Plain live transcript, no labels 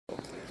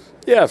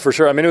Yeah, for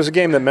sure. I mean, it was a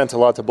game that meant a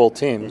lot to both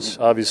teams.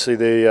 Obviously,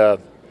 they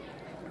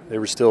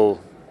were still,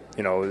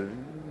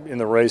 in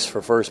the race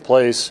for first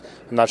place.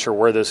 I'm not sure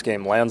where this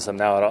game lands them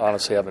now. I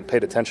honestly haven't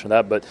paid attention to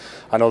that, but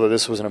I know that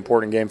this was an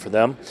important game for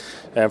them.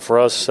 And for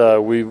us,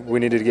 we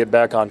needed to get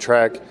back on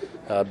track,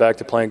 back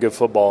to playing good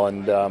football.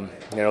 And,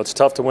 it's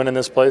tough to win in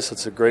this place.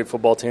 It's a great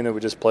football team that we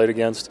just played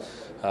against.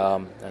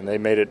 And they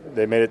made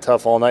it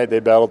tough all night. They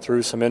battled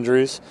through some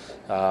injuries.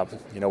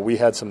 We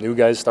had some new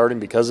guys starting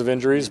because of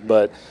injuries,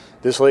 but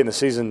this late in the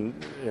season,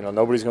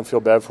 nobody's going to feel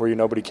bad for you.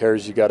 Nobody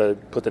cares. You got to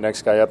put the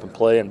next guy up and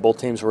play, and both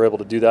teams were able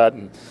to do that.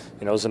 And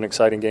it was an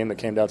exciting game that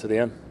came down to the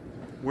end.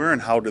 Where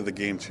and how did the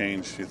game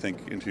change, do you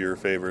think, into your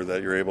favor,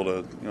 that you're able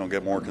to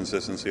get more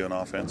consistency on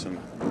offense and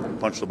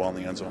punch the ball in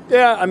the end zone?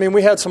 Yeah, I mean,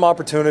 we had some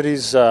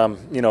opportunities,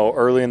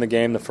 early in the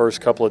game, the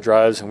first couple of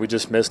drives, and we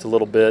just missed a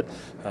little bit,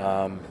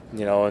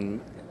 and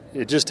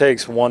it just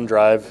takes one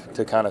drive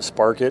to kind of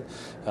spark it.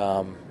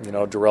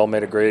 Darrell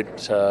made a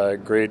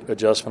great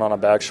adjustment on a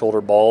back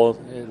shoulder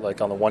ball, like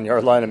on the 1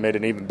 yard line, and made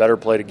an even better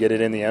play to get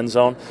it in the end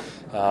zone.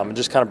 And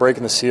just kind of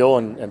breaking the seal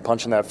and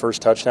punching that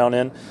first touchdown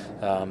in.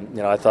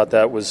 I thought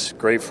that was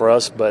great for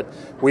us, but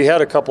we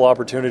had a couple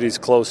opportunities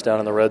close down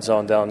in the red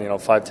zone, down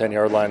 5-10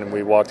 yard line, and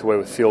we walked away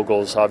with field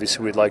goals.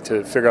 Obviously, we'd like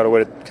to figure out a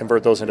way to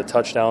convert those into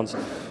touchdowns.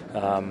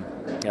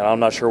 I'm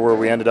not sure where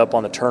we ended up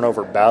on the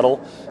turnover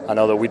battle. I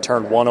know that we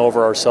turned one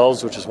over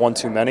ourselves, which is one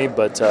too many,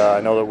 but I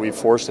know that we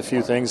forced a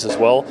few things as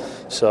well.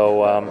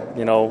 So,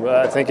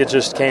 I think it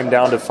just came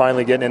down to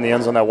finally getting in the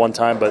end zone that one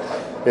time, but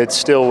it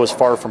still was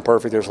far from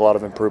perfect. There's a lot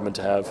of improvement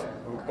to have.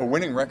 A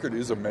winning record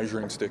is a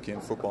measuring stick in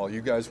football.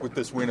 You guys, with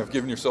this win, have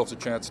given yourselves a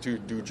chance to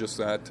do just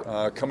that,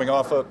 coming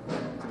off a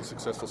pretty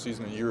successful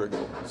season a year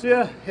ago.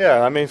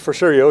 Yeah. I mean, for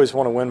sure, you always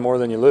want to win more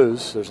than you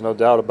lose. There's no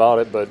doubt about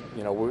it. But,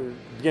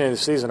 beginning of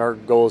the season, our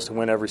goal is to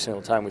win every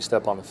single time we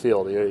step on the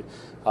field. You're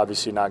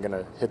obviously not going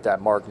to hit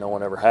that mark. No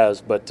one ever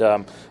has. But,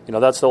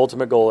 that's the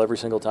ultimate goal every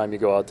single time you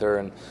go out there.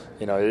 And,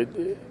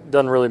 it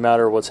doesn't really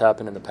matter what's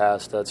happened in the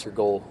past. That's your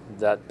goal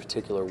that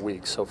particular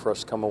week. So for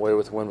us to come away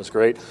with a win was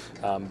great.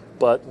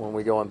 But when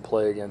we go and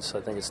play against, I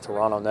think it's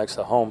Toronto next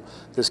at home,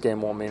 this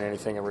game won't mean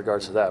anything in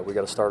regards to that. We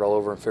got to start all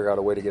over and figure out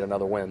a way to get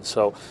another win.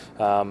 So,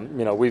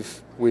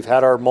 we've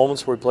had our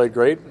moments where we played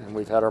great, and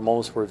we've had our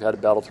moments where we've had to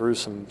battle through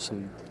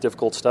some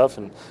difficult stuff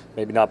and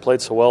maybe not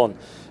played so well. And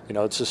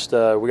it's just we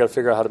got to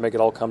figure out how to make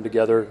it all come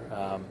together.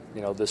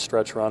 This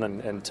stretch run,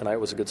 and tonight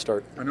was a good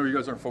start. I know you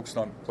guys aren't focused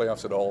on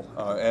playoffs at all,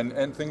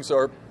 and things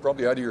are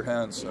probably out of your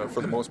hands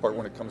for the most part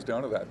when it comes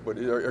down to that. But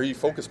are you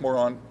focused more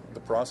on the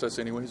process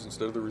anyways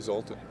instead of the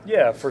result?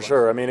 Yeah, for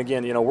sure. I mean,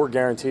 again, we're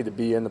guaranteed to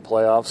be in the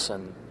playoffs,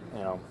 and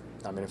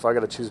if I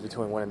got to choose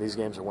between winning these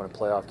games or winning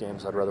playoff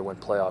games, I'd rather win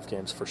playoff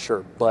games for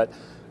sure. But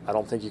I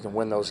don't think you can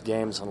win those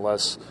games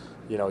unless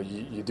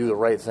you do the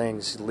right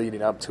things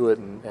leading up to it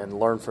and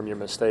learn from your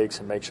mistakes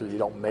and make sure that you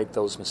don't make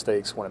those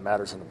mistakes when it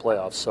matters in the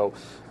playoffs. So,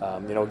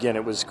 again,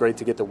 it was great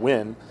to get the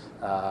win.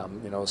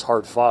 It was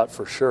hard fought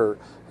for sure,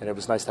 and it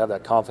was nice to have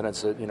that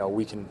confidence that,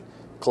 we can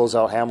close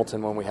out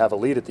Hamilton when we have a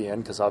lead at the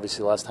end, because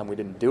obviously last time we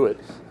didn't do it.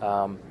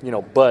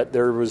 But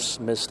there was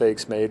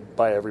mistakes made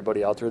by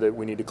everybody out there that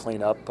we need to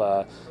clean up,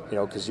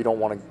 because you don't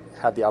want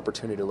to have the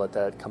opportunity to let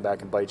that come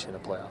back and bite you in the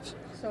playoffs.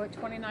 So at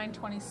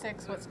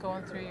 29-26, what's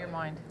going through your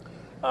mind?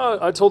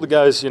 I told the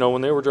guys,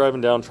 when they were driving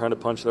down trying to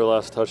punch their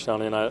last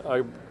touchdown in,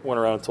 I went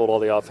around and told all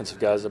the offensive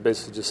guys, I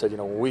basically just said,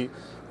 when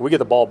we get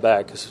the ball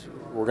back, because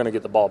we're going to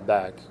get the ball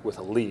back with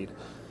a lead,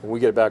 when we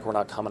get it back, we're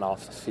not coming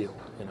off the field,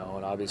 and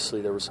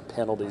obviously there were some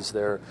penalties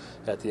there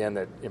at the end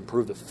that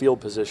improved the field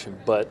position,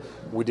 but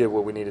we did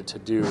what we needed to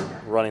do,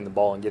 running the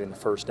ball and getting the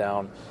first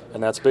down,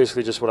 and that's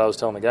basically just what I was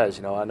telling the guys.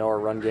 I know our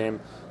run game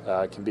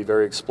can be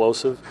very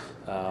explosive,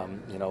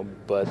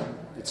 but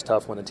it's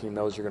tough when the team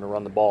knows you're going to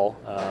run the ball,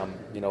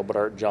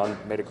 but John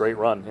made a great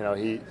run.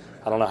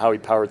 I don't know how he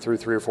powered through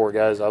 3 or 4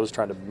 guys. I was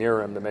trying to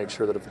mirror him to make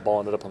sure that if the ball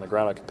ended up on the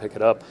ground, I could pick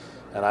it up,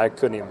 and I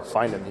couldn't even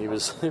find him. He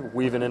was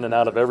weaving in and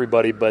out of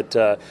everybody, but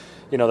that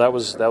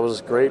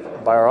was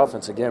great by our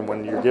offense. Again,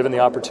 when you're given the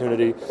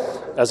opportunity,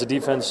 as a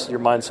defense, your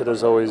mindset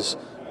is always,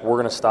 we're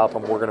going to stop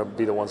them, we're going to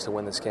be the ones to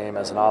win this game.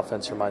 As an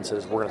offense, your mindset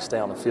is, we're going to stay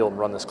on the field and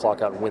run this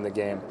clock out and win the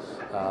game.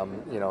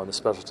 And the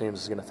special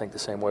teams is going to think the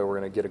same way. We're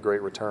going to get a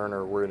great return,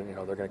 or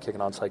they're going to kick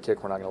an onside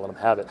kick. We're not going to let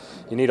them have it.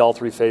 You need all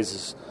 3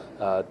 phases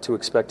to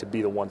expect to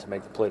be the one to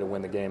make the play to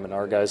win the game. And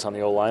our guys on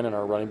the O-line and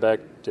our running back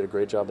did a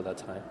great job of that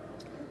tonight.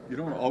 You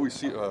don't always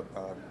see a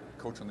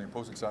coach on the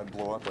opposing side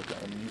blow up like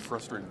that. You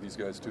frustrated these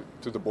guys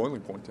to the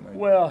boiling point tonight.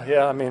 Well,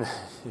 yeah,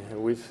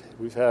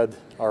 we've had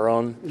our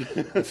own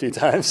a few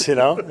times,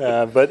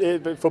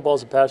 but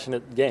football's a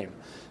passionate game.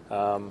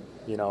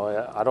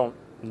 I don't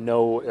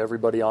know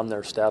everybody on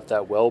their staff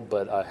that well,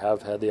 but I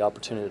have had the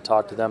opportunity to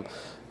talk to them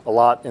a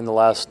lot in the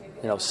last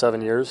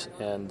 7 years,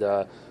 and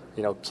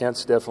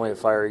Kent's definitely a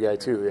fiery guy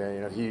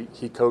too.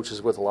 He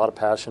coaches with a lot of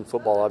passion.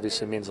 Football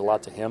obviously means a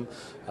lot to him.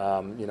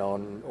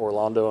 And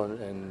Orlando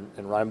and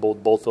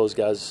Reinbold, both those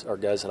guys are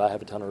guys that I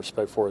have a ton of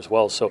respect for as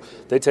well. So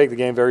they take the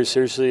game very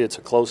seriously. It's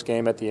a close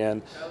game at the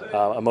end.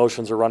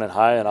 Emotions are running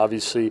high, and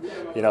obviously,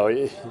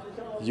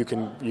 you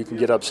can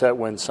get upset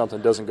when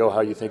something doesn't go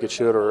how you think it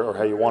should or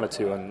how you want it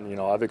to, and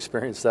I've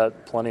experienced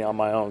that plenty on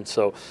my own.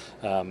 So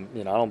I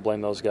don't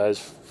blame those guys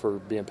for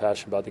being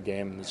passionate about the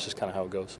game, and it's just kind of how it goes.